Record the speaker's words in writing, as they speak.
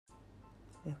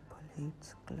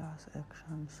its class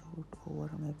action suit over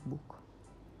MacBook.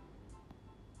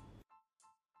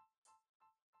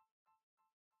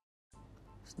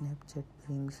 Snapchat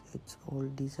brings its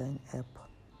old design app.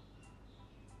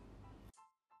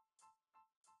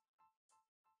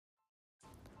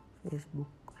 Facebook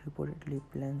reportedly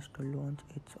plans to launch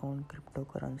its own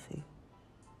cryptocurrency.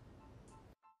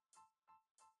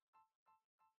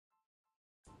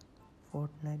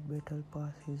 Fortnite Battle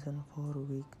Pass Season 4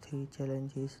 Week 3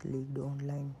 challenge is leaked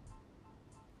online.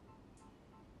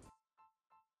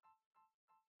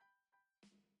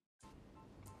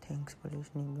 Thanks for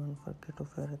listening. Don't forget to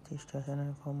follow this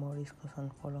channel for more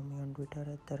discussion. Follow me on Twitter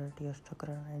at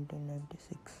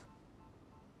 @RTSChakra1996.